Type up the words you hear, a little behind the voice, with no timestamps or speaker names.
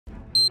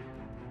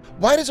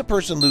Why does a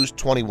person lose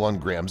 21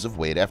 grams of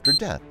weight after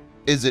death?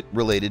 Is it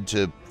related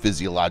to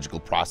physiological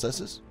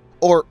processes?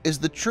 Or is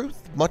the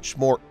truth much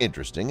more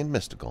interesting and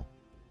mystical?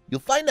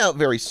 You'll find out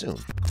very soon.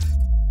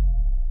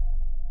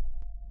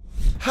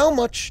 How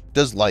much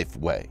does life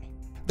weigh?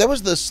 That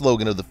was the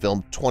slogan of the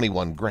film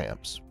 21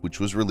 Grams, which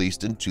was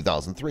released in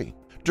 2003.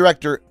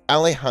 Director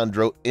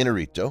Alejandro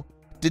Inarritu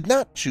did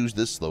not choose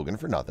this slogan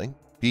for nothing.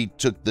 He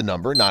took the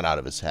number not out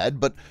of his head,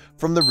 but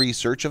from the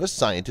research of a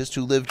scientist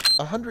who lived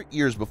 100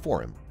 years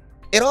before him.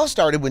 It all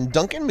started when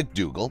Duncan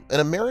McDougall,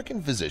 an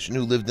American physician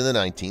who lived in the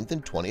 19th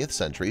and 20th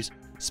centuries,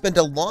 spent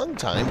a long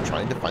time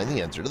trying to find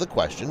the answer to the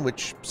question,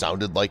 which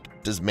sounded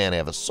like, does man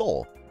have a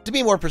soul? To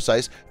be more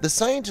precise, the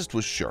scientist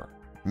was sure.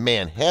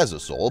 Man has a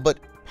soul, but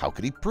how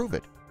could he prove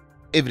it?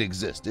 If it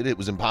existed, it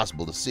was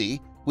impossible to see,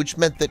 which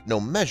meant that no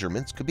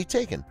measurements could be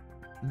taken.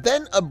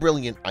 Then a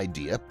brilliant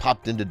idea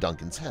popped into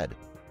Duncan's head.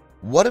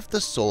 What if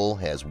the soul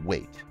has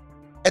weight?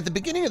 At the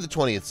beginning of the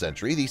 20th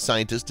century, the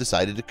scientists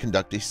decided to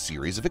conduct a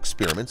series of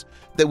experiments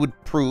that would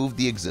prove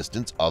the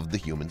existence of the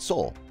human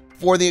soul.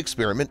 For the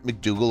experiment,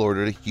 McDougall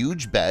ordered a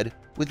huge bed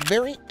with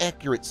very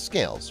accurate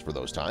scales for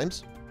those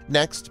times.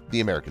 Next, the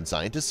American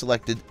scientists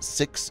selected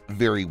 6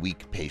 very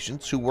weak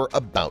patients who were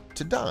about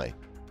to die.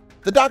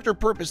 The doctor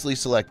purposely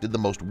selected the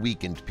most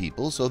weakened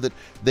people so that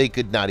they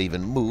could not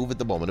even move at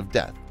the moment of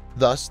death.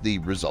 Thus, the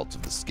results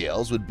of the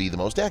scales would be the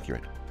most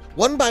accurate.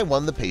 One by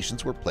one, the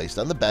patients were placed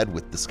on the bed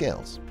with the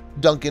scales.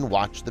 Duncan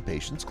watched the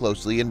patients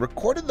closely and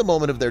recorded the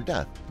moment of their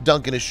death.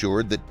 Duncan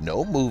assured that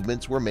no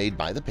movements were made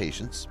by the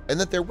patients and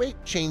that their weight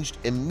changed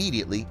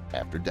immediately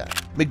after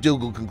death.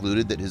 McDougall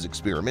concluded that his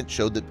experiment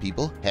showed that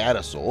people had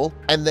a soul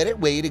and that it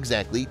weighed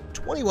exactly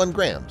 21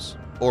 grams,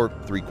 or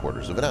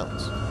 3/4 of an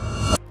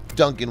ounce.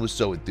 Duncan was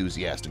so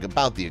enthusiastic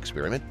about the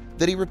experiment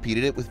that he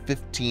repeated it with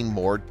 15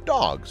 more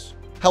dogs.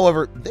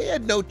 However, they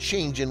had no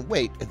change in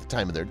weight at the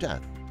time of their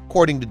death.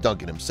 According to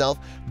Duncan himself,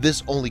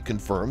 this only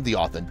confirmed the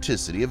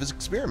authenticity of his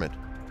experiment,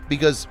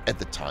 because at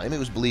the time it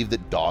was believed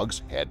that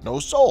dogs had no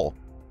soul.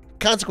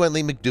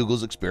 Consequently,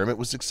 McDougall's experiment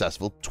was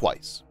successful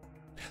twice.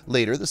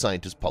 Later, the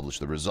scientists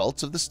published the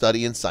results of the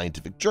study in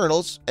scientific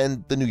journals,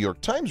 and the New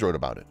York Times wrote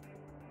about it.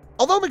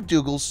 Although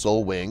McDougall's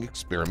soul-weighing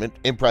experiment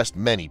impressed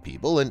many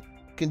people and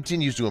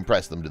continues to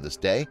impress them to this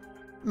day,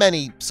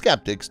 many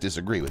skeptics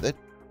disagree with it,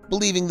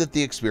 believing that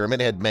the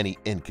experiment had many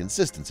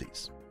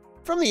inconsistencies.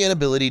 From the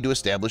inability to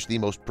establish the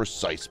most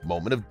precise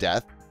moment of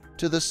death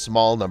to the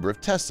small number of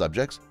test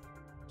subjects.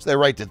 It's their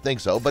right to think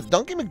so, but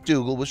Duncan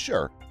McDougall was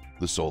sure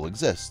the soul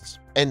exists,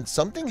 and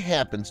something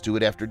happens to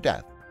it after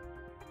death.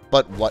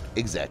 But what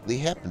exactly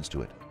happens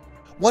to it?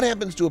 What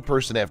happens to a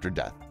person after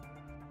death?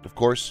 Of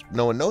course,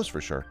 no one knows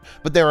for sure,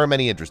 but there are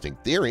many interesting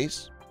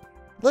theories.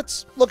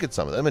 Let's look at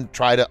some of them and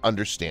try to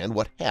understand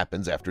what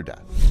happens after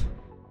death.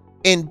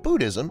 In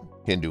Buddhism,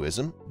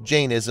 Hinduism,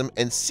 Jainism,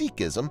 and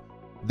Sikhism,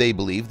 they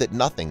believe that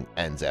nothing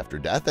ends after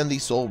death and the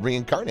soul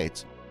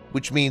reincarnates,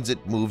 which means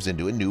it moves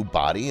into a new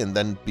body and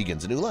then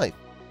begins a new life.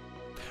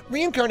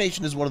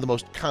 Reincarnation is one of the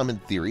most common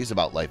theories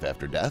about life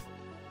after death.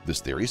 This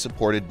theory is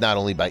supported not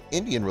only by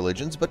Indian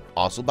religions but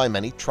also by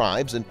many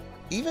tribes and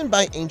even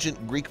by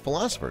ancient Greek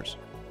philosophers.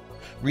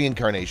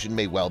 Reincarnation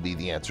may well be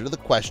the answer to the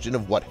question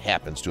of what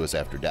happens to us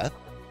after death.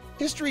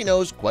 History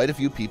knows quite a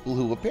few people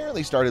who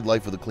apparently started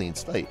life with a clean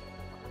slate.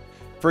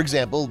 For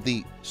example,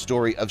 the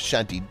story of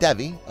Shanti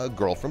Devi, a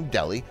girl from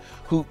Delhi,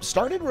 who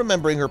started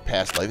remembering her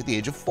past life at the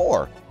age of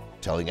 4.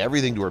 Telling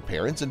everything to her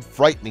parents in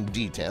frightening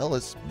detail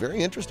is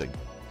very interesting.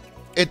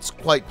 It's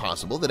quite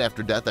possible that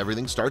after death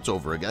everything starts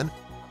over again,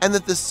 and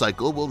that this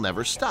cycle will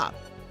never stop.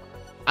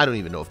 I don't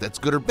even know if that's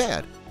good or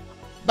bad.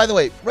 By the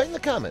way, write in the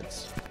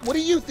comments, what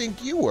do you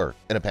think you were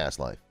in a past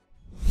life?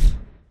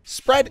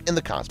 Spread in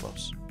the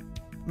cosmos.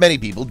 Many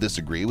people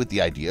disagree with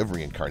the idea of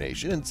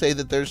reincarnation and say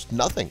that there's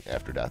nothing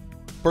after death.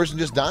 Person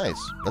just dies,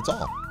 that's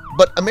all.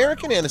 But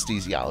American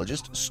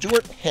anesthesiologist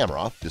Stuart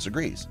Hameroff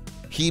disagrees.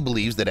 He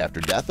believes that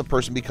after death, a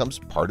person becomes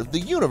part of the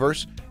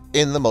universe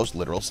in the most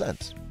literal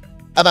sense.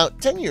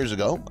 About 10 years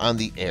ago, on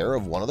the air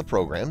of one of the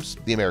programs,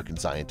 the American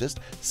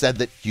scientist said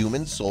that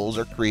human souls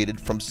are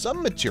created from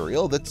some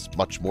material that's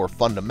much more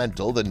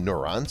fundamental than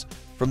neurons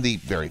from the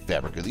very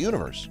fabric of the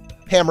universe.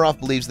 Hameroff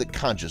believes that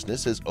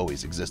consciousness has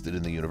always existed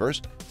in the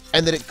universe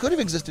and that it could have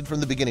existed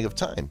from the beginning of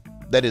time,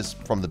 that is,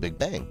 from the Big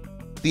Bang.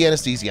 The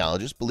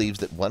anesthesiologist believes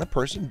that when a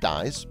person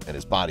dies and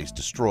his body is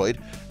destroyed,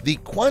 the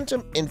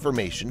quantum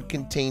information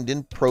contained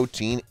in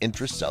protein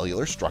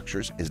intracellular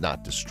structures is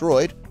not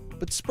destroyed,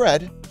 but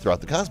spread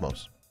throughout the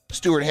cosmos.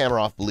 Stuart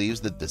Hameroff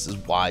believes that this is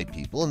why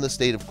people in the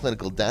state of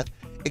clinical death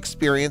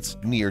experience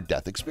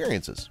near-death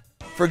experiences.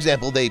 For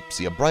example, they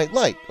see a bright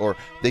light or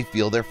they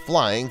feel they're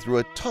flying through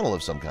a tunnel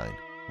of some kind.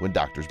 When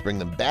doctors bring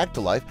them back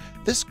to life,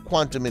 this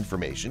quantum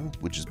information,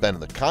 which has been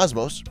in the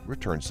cosmos,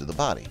 returns to the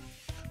body,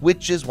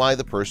 which is why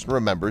the person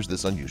remembers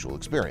this unusual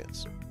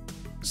experience.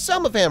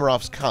 Some of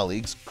Hameroff's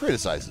colleagues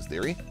criticize his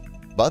theory,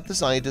 but the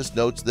scientist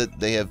notes that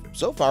they have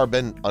so far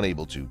been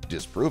unable to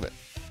disprove it.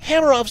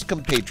 Hameroff's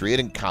compatriot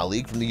and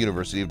colleague from the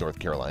University of North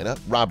Carolina,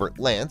 Robert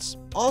Lance,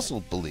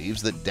 also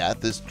believes that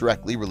death is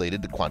directly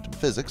related to quantum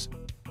physics.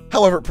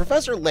 However,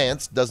 Professor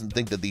Lance doesn't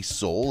think that the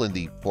soul in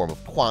the form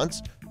of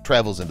quants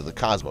travels into the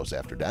cosmos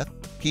after death.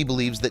 He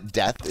believes that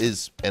death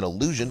is an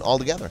illusion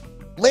altogether.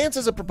 Lance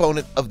is a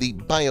proponent of the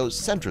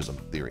biocentrism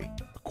theory,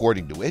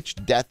 according to which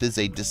death is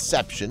a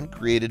deception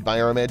created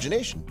by our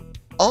imagination.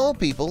 All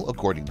people,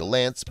 according to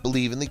Lance,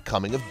 believe in the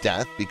coming of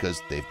death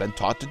because they've been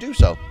taught to do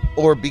so,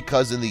 or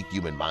because in the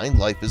human mind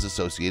life is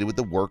associated with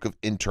the work of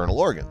internal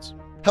organs.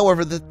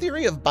 However, the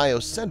theory of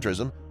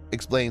biocentrism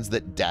explains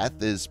that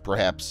death is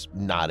perhaps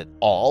not at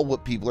all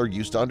what people are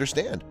used to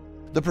understand.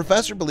 The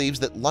professor believes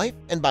that life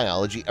and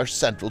biology are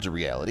central to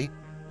reality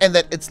and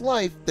that it's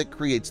life that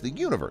creates the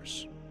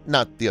universe,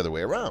 not the other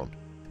way around.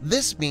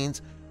 This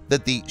means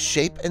that the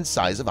shape and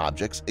size of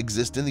objects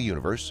exist in the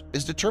universe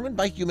is determined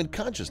by human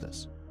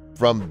consciousness.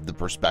 From the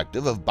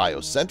perspective of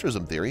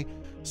biocentrism theory,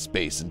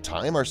 space and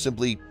time are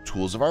simply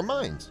tools of our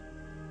minds.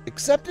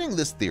 Accepting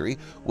this theory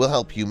will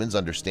help humans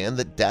understand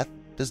that death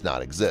does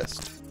not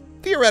exist.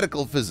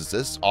 Theoretical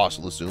physicists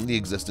also assume the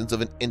existence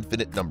of an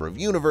infinite number of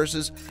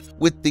universes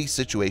with these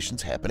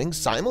situations happening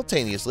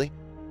simultaneously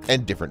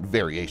and different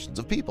variations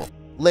of people.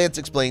 Lance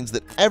explains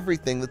that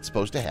everything that's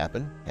supposed to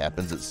happen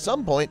happens at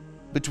some point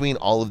between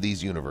all of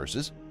these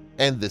universes,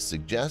 and this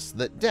suggests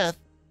that death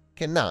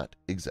cannot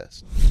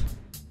exist.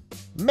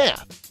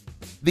 Math.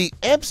 The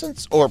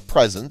absence or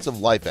presence of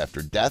life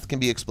after death can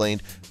be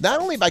explained not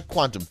only by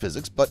quantum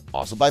physics but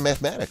also by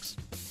mathematics.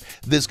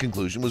 This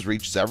conclusion was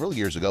reached several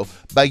years ago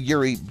by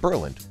Yuri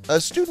Berland, a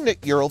student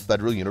at Ural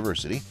Federal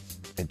University.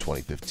 In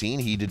 2015,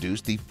 he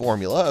deduced the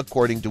formula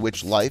according to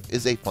which life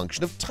is a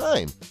function of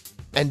time,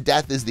 and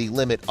death is the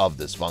limit of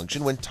this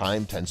function when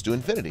time tends to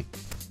infinity.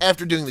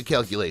 After doing the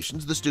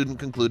calculations, the student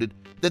concluded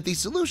that the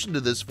solution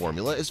to this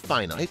formula is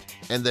finite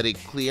and that a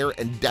clear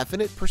and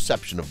definite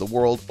perception of the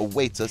world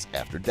awaits us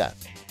after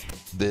death.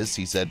 This,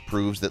 he said,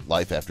 proves that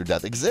life after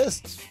death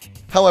exists.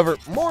 However,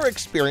 more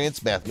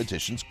experienced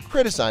mathematicians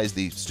criticized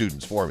the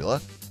student's formula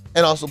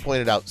and also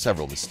pointed out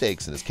several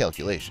mistakes in his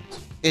calculations.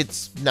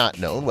 It's not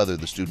known whether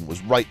the student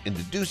was right in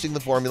deducing the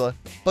formula,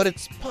 but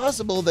it's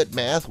possible that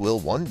math will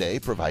one day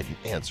provide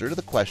an answer to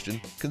the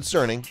question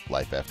concerning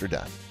life after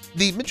death.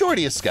 The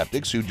majority of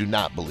skeptics who do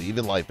not believe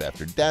in life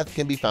after death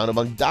can be found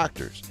among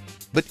doctors,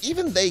 but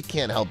even they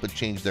can't help but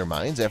change their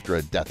minds after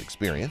a death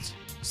experience.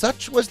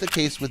 Such was the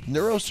case with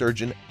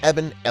neurosurgeon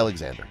Eben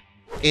Alexander.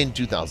 In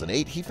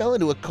 2008, he fell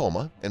into a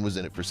coma and was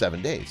in it for 7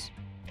 days.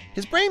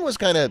 His brain was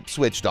kind of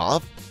switched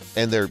off,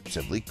 and there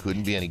simply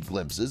couldn't be any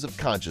glimpses of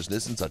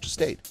consciousness in such a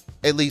state.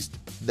 At least,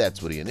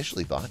 that's what he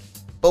initially thought.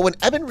 But when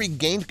Eben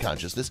regained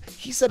consciousness,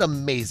 he said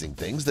amazing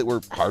things that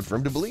were hard for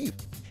him to believe.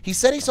 He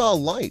said he saw a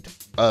light,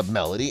 a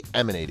melody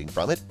emanating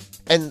from it,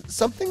 and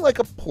something like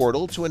a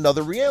portal to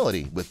another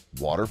reality with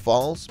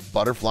waterfalls,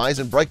 butterflies,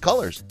 and bright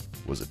colors.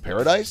 Was it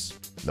paradise?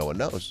 No one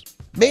knows.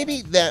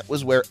 Maybe that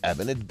was where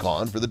Eben had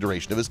gone for the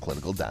duration of his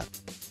clinical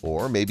death.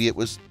 Or maybe it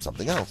was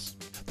something else.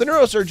 The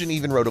neurosurgeon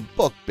even wrote a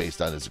book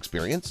based on his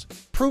experience,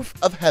 Proof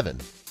of Heaven,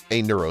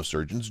 a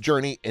neurosurgeon's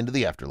journey into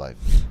the afterlife.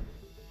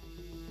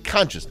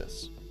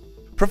 Consciousness.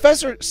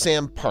 Professor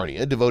Sam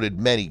Parnia devoted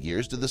many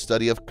years to the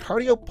study of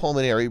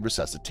cardiopulmonary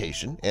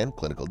resuscitation and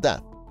clinical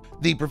death.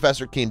 The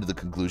professor came to the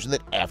conclusion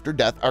that after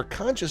death, our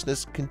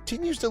consciousness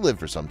continues to live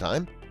for some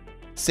time.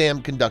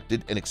 Sam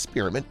conducted an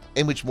experiment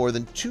in which more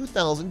than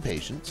 2,000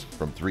 patients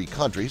from 3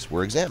 countries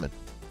were examined.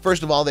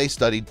 First of all, they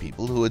studied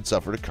people who had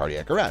suffered a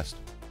cardiac arrest.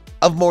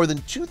 Of more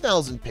than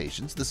 2,000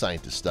 patients the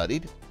scientists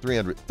studied,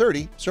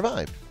 330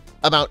 survived.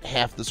 About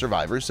half the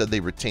survivors said they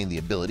retained the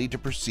ability to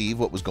perceive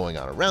what was going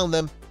on around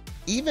them,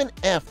 even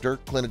after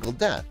clinical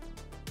death.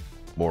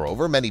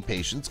 Moreover, many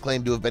patients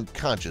claimed to have been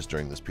conscious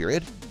during this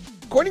period.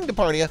 According to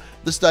Parnia,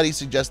 the study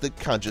suggests that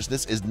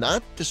consciousness is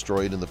not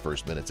destroyed in the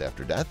first minutes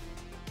after death.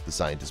 The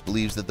scientist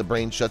believes that the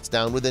brain shuts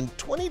down within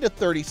 20 to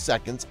 30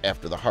 seconds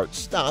after the heart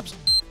stops,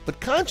 but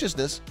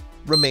consciousness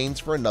remains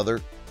for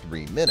another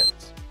 3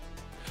 minutes.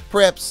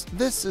 Perhaps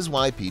this is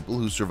why people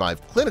who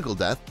survived clinical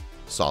death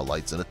saw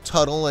lights in a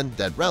tunnel and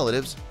dead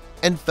relatives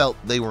and felt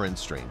they were in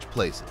strange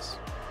places.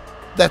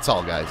 That's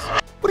all, guys.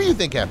 What do you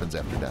think happens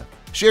after death?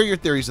 Share your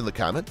theories in the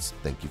comments.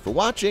 Thank you for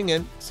watching,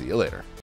 and see you later.